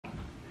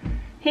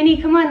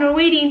Henny, come on, we're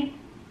waiting.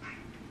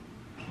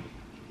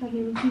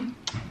 Okay,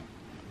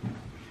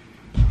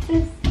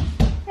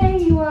 there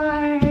you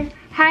are.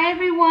 Hi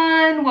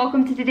everyone,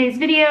 welcome to today's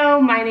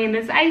video. My name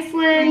is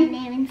Icelyn. My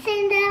name is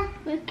Cinda.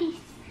 Lucas.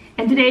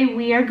 And today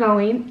we are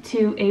going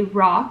to a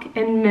rock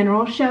and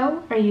mineral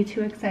show. Are you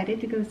two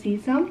excited to go see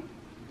some?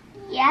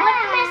 Yeah.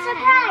 What's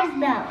my surprise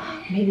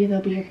though? Maybe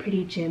there'll be a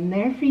pretty gem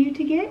there for you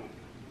to get.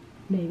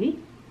 Maybe.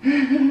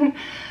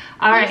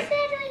 All right. You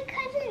said we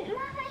couldn't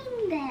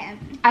mine them.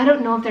 I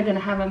don't know if they're gonna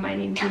have a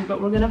mining team, but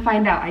we're gonna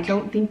find out. I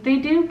don't think they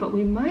do, but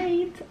we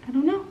might. I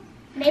don't know.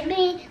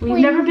 Maybe We've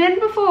never been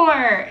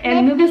before,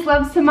 and Lucas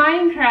loves to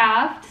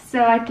Minecraft,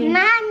 so I think.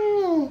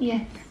 Mommy.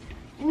 Yes.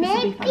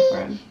 This will be fun for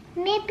him.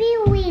 Maybe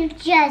we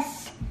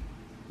just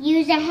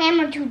use a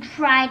hammer to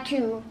try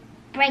to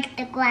break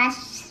the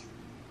glass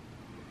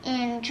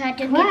and try to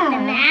get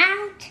them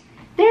out.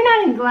 They're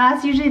not in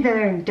glass. Usually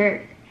they're in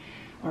dirt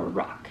or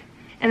rock.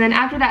 And then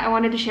after that, I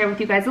wanted to share with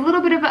you guys a little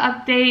bit of an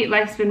update.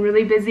 Life's been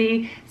really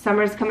busy.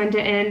 Summer's coming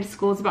to end.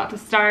 School's about to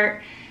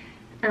start.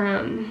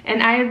 And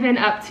I have been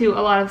up to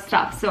a lot of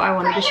stuff, so I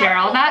wanted to share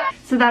all that.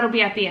 So that'll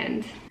be at the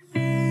end.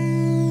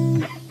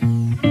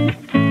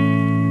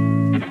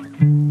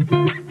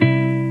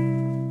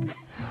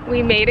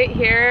 We made it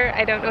here.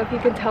 I don't know if you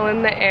can tell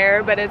in the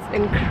air, but it's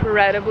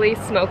incredibly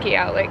smoky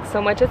out. Like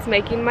so much it's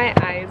making my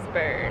eyes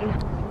burn.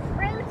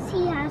 Fruits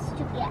he has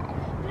to get.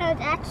 No,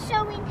 that's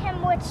showing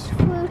him which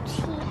fruits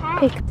he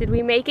has. Did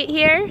we make it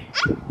here?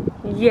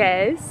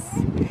 Yes.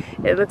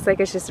 It looks like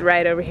it's just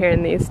right over here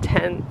in these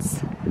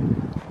tents.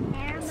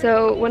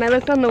 So when I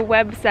looked on the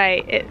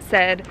website, it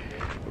said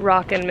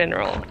rock and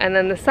mineral, and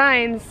then the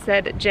signs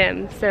said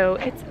gym. So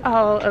it's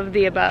all of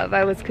the above.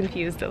 I was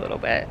confused a little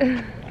bit.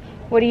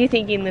 What are you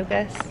thinking,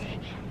 Lucas?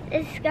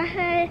 It's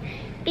gonna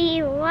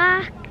be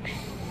rocks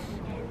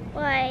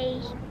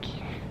like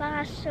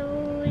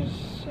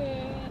fossils,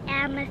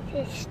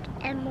 amethyst,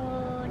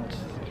 emeralds,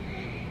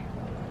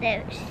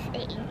 those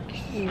things.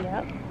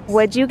 Yep.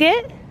 What'd you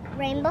get?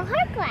 Rainbow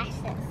heart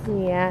glasses.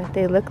 Yeah,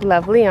 they look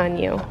lovely on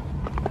you.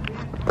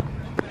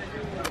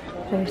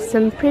 There's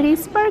some pretty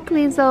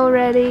sparklies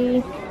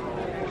already.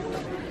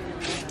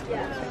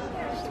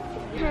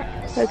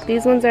 Look,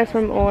 these ones are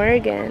from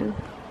Oregon.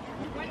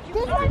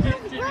 This one has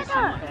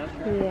glitter.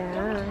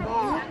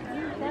 Yeah.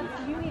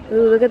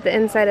 Ooh, look at the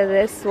inside of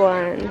this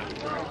one.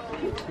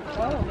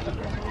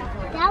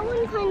 That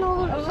one kind of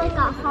looks like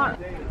a heart.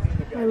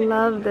 I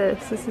love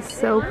this. This is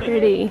so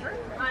pretty.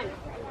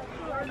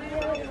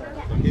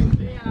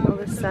 All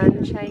the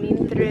sun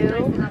shining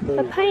through.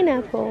 A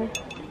pineapple.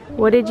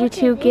 What did you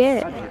two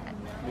get?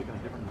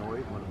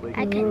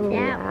 I got Ooh,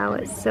 that one. wow,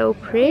 it's so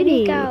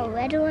pretty. Got a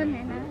red one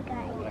and I got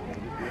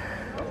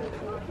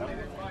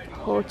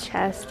Whole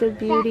chest of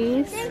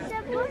beauties. it.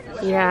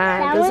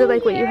 Yeah, those are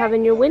like what you have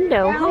in your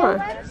window, huh?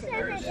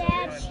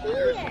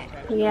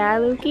 Yeah,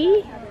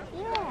 Lukey?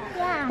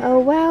 Yeah. Oh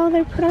wow,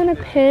 they're put on a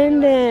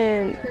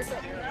pendant.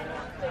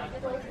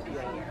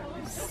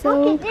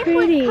 So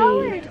pretty.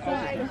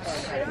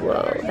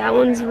 Whoa, that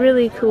one's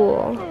really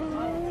cool.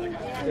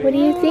 What do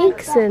you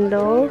think,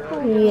 Sindel?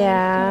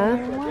 Yeah.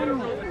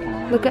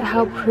 Look at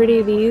how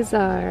pretty these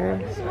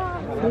are.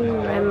 Ooh,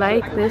 I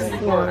like this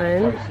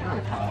one.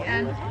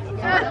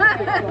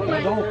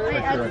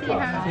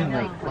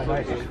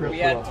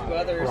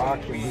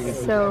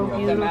 So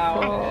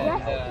beautiful.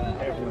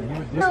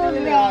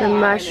 The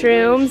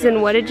mushrooms,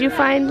 and what did you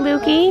find,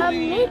 Lukey?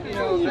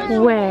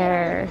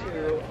 Where?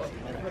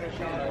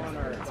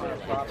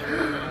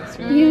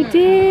 You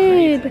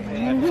did!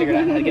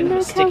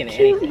 Look how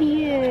cute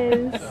he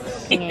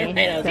is. Ding,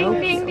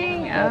 ding,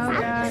 ding. Oh,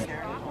 God.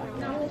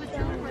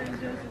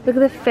 Look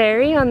at the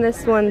fairy on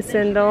this one,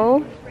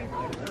 Sindel.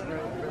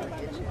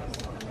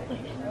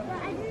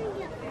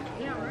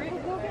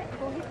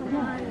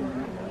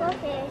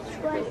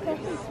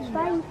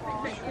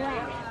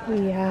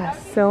 Yeah,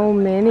 so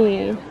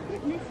many.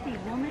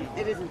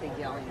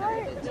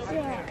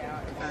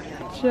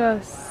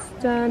 Just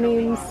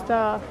stunning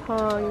stuff,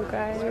 huh, you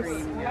guys?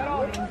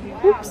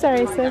 Oops,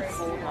 sorry, sis.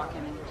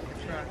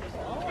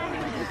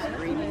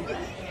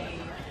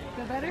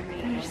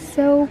 They're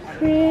so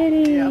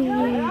pretty.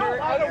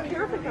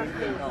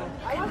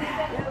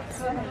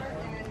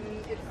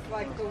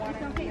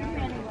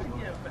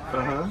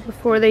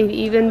 Before they've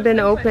even been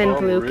opened,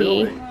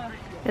 Lukey.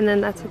 And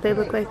then that's what they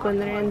look like when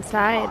they're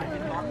inside.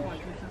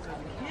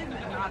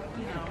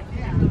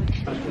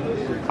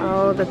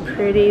 Oh, the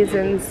pretties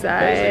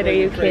inside. Are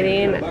you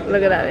kidding?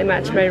 Look at that, they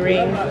match my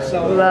ring.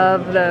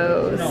 Love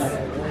those.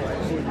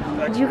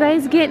 What did you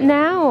guys get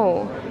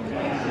now?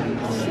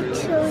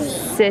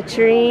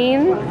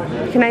 Citrine.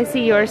 Can I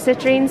see your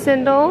citrine,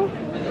 Sindel?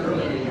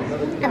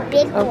 A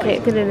big one. Okay,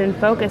 get it in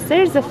focus.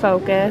 There's the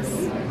focus.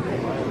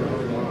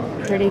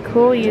 Pretty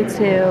cool, you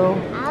two.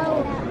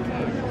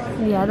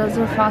 Yeah, those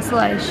are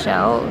fossilized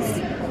shells.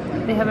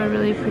 They have a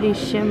really pretty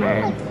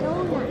shimmer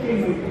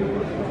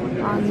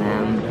on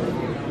them.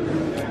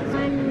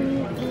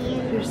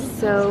 They're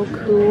so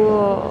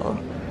cool.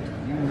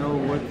 Do you know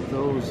what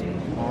those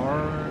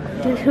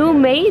are? Dude, who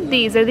made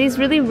these? Are these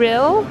really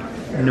real?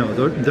 No,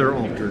 they're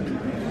altered.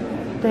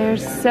 They're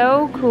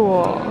so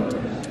cool.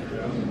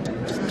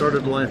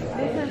 Started life.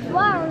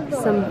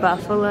 Some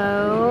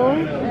buffalo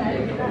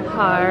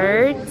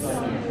hearts.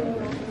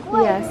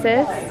 Yes,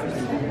 sis.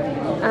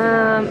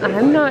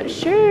 I'm not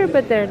sure,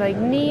 but they're like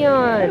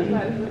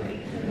neon.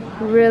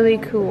 Really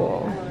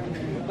cool.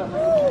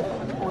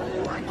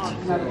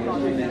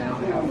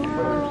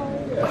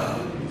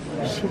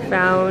 She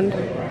found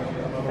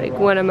like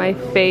one of my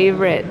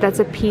favorite. That's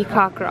a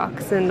peacock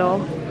rock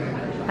cyndal.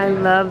 I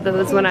love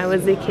those when I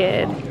was a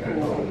kid.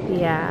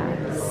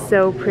 Yeah,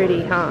 so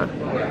pretty, huh?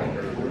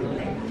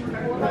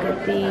 Look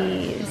at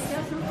these.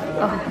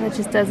 Oh, that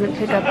just doesn't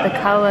pick up the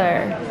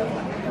color.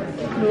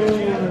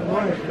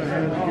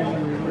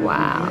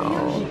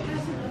 Wow.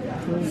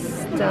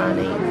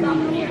 Stunning.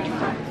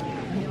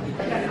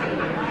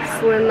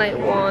 Slinlight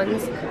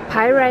wands.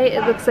 Pyrite,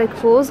 it looks like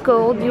fool's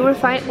gold. You were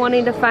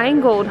wanting to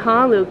find gold,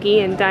 huh,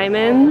 Lukey? And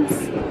diamonds?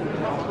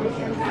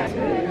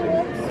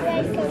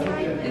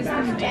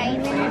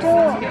 Diamond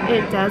door.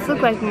 It does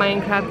look like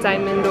Minecraft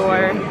diamond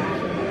door.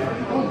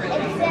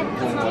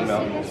 Except it's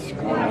just in a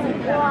square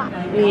block.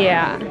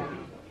 Yeah.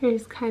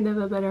 Here's kind of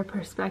a better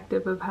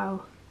perspective of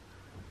how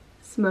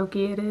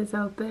smoky it is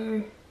out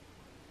there.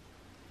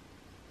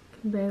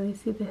 Can barely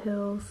see the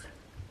hills.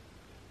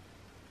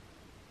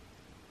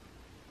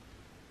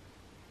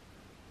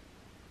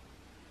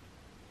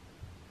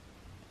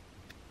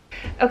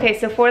 Okay,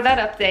 so for that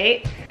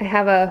update, I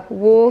have a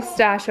wool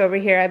stash over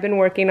here I've been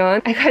working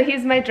on. I gotta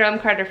use my drum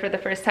carder for the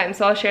first time,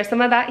 so I'll share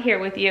some of that here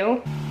with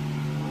you.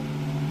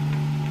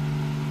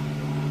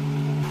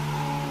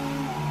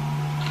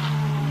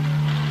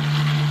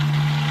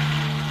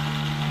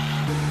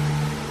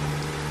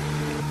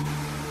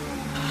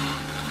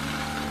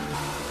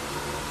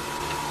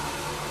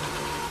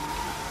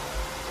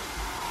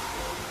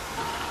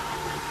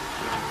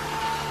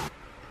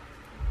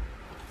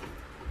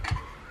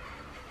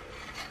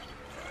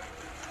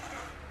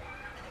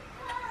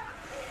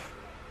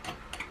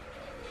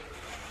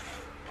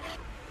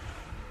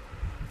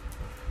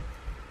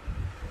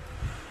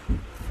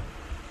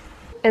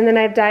 And then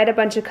I've dyed a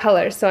bunch of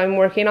colors, so I'm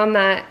working on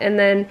that. And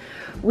then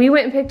we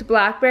went and picked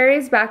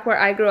blackberries back where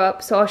I grew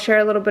up, so I'll share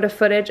a little bit of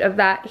footage of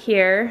that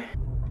here.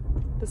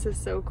 This is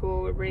so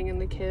cool. We're bringing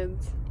the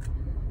kids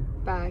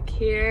back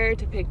here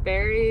to pick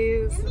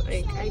berries.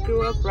 Like, I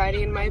grew up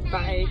riding my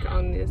bike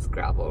on this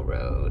gravel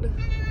road.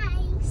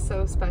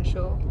 So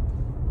special.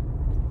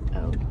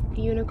 Oh,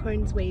 the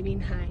unicorn's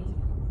waving hi.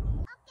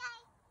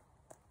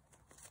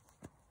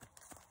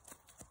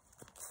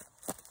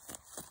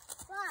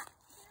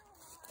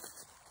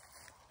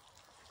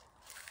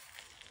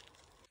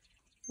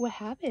 What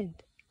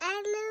happened?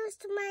 I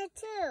lost my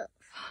tooth.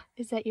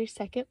 Is that your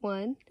second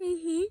one?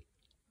 Mm-hmm.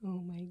 Oh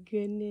my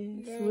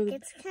goodness. Look,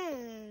 it's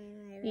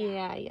kind of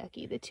yeah,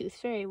 yucky. The tooth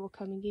fairy will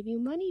come and give you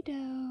money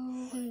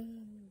dough.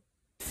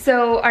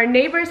 So our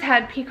neighbors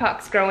had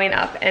peacocks growing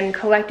up, and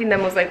collecting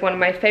them was like one of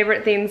my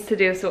favorite things to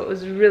do, so it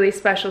was really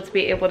special to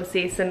be able to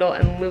see Cyndal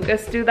and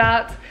Lucas do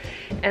that,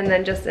 and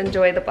then just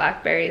enjoy the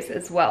blackberries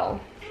as well.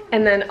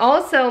 And then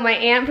also my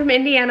aunt from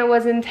Indiana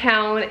was in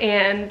town,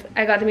 and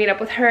I got to meet up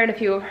with her and a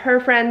few of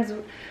her friends.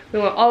 We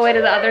went all the way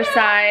to the other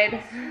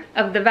side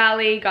of the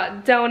valley,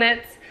 got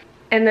donuts.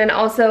 And then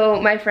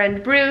also my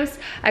friend Bruce,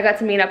 I got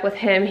to meet up with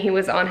him. He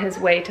was on his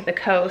way to the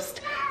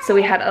coast. So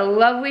we had a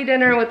lovely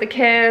dinner with the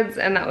kids,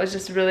 and that was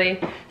just really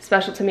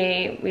special to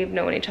me. We've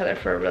known each other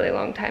for a really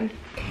long time.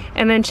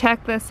 And then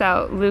check this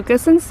out.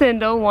 Lucas and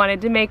Cyndal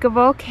wanted to make a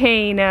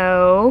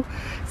volcano.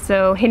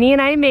 So Henny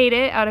and I made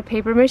it out of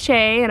paper mache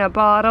and a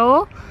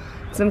bottle,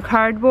 some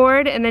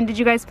cardboard, and then did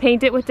you guys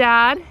paint it with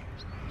Dad?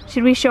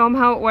 Should we show him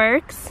how it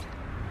works?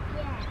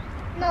 Yeah.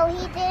 No,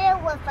 he did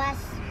it with us.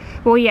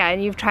 Well, yeah,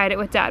 and you've tried it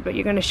with Dad, but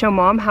you're gonna show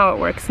Mom how it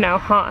works now,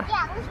 huh?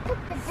 Yeah, let's put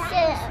the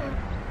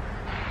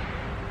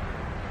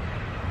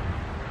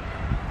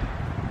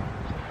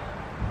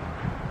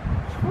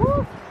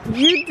dinosaur.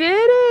 You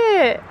did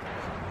it!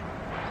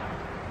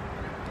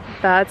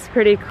 That's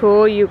pretty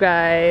cool, you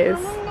guys.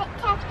 I'm gonna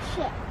catch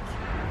it.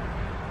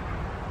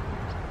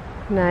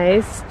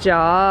 Nice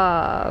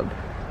job.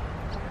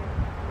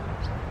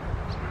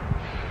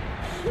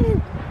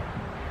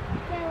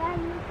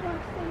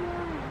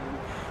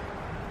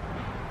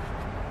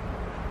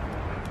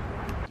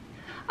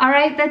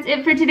 Alright, that's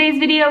it for today's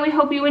video. We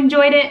hope you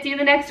enjoyed it. See you in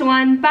the next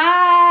one.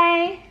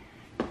 Bye!